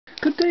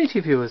Good day to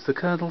you viewers, the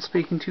Colonel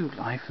speaking to you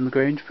live from the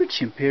Grange,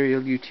 British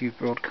Imperial YouTube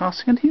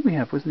Broadcasting, and here we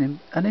have with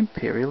an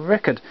Imperial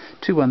record,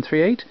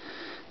 2138,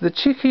 The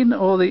Chicken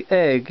or the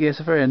Egg. Yes,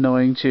 a very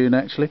annoying tune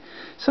actually,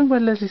 sung by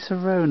Leslie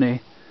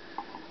Sarony,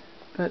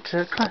 but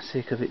a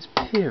classic of its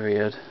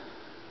period.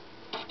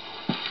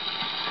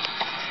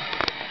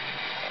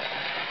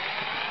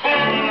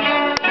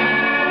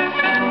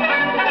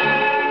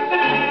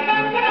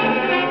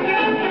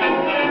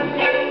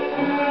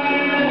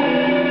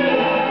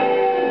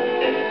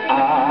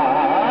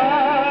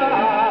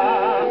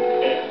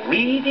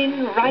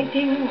 Reading,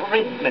 writing,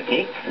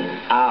 arithmetic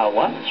are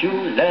what you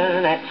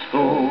learn at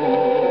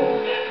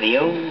school. The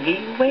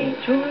only way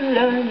to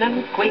learn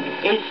them quick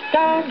is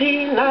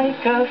study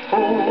like a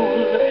fool.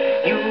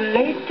 You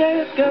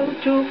later go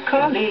to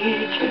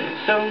college,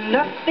 so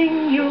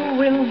nothing you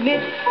will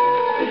miss.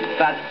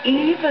 But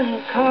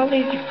even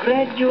college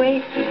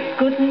graduates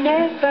could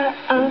never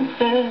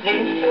answer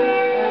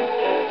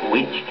this.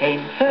 Which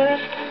came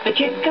first, the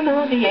chicken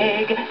or the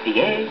egg?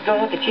 The egg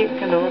or the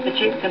chicken or the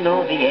chicken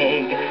or the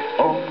egg?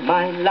 All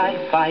my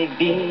life I've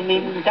been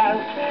in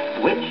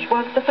doubt. Which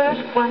was the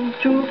first one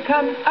to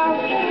come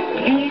out?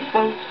 Please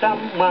won't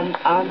someone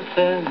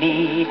answer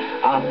me?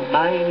 On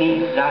my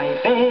knees I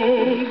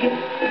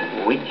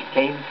beg. Which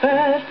came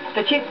first,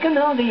 the chicken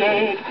or the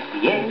egg?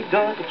 The egg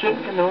or the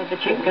chicken or the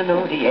chicken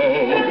or the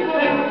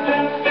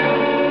egg?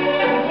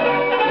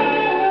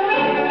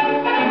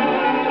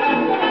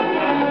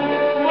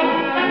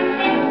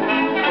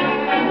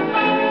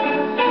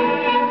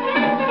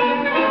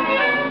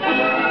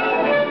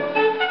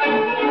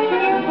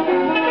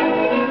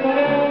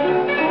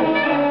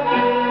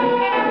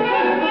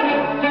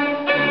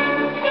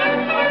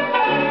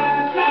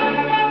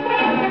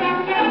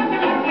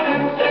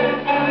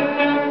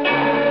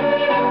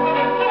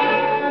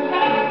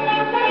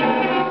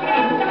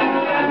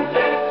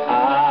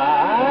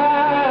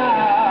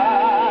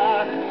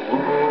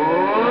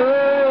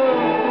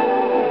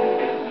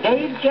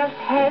 They just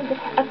had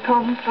a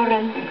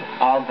conference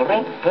of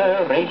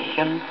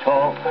reparation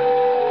talk.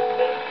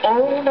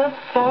 All the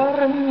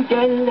foreign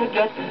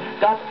delegates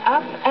got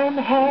up and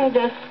had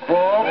a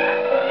squawk.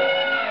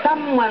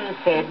 Someone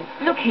said,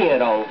 "Look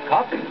here, old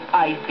cock,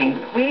 I think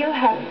we'll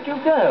have to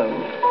go."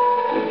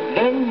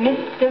 Then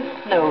Mr.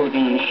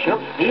 Snowden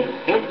shook his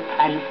fist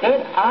and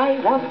said, "I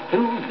want to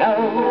know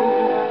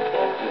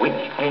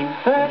which came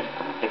first,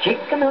 the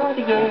chicken or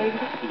the egg?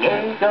 The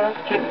egg or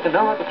the chicken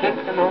or the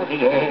chicken or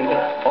the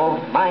egg? All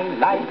my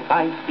life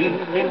I've been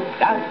in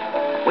doubt.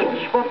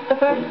 Which was the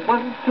first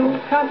one to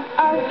come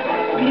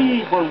out?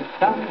 Please won't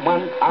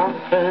someone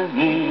answer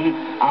me?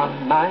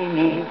 On my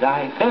knees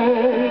I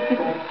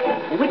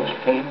beg. Which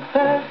came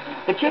first,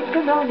 the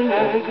chicken or the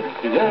egg?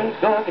 The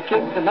egg or the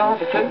chicken or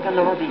the chicken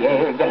or the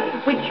egg?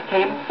 Which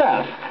came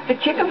first, the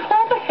chicken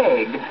or the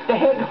egg? The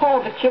egg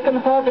or the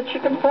chicken or the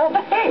chicken or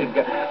the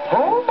egg?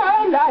 All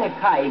my life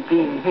I've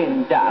been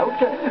in doubt.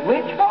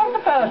 Which was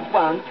the first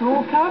one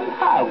to come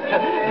out?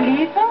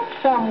 Please won't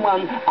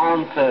someone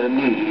answer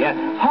me?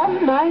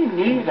 On my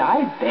knees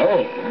I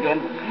beg.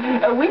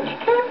 Which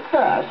came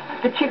first,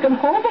 the chicken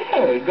or the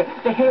egg?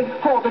 The egg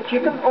or the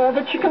chicken or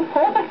the chicken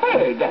or the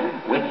egg?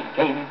 Which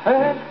came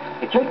first,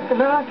 the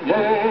chicken or the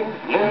egg?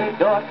 The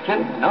egg or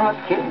chicken or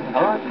chicken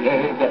or the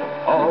egg?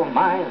 All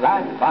my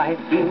life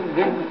I've been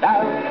in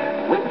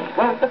doubt. Which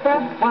was the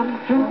first one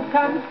to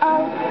come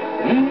out?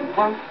 Please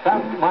won't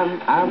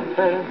someone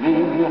answer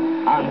me?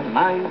 On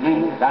my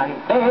knees I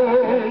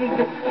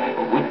beg.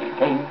 Which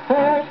came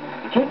first,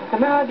 the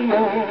chicken or the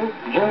egg?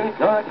 The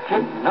egg or the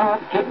chicken or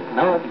the chicken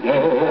or the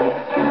egg?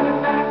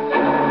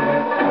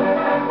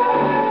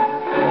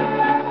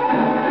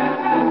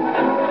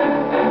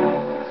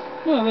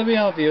 Well, there we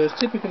are viewers,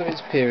 typical of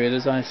its period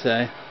as I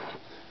say.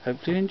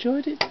 Hope you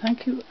enjoyed it,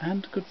 thank you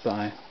and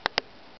goodbye.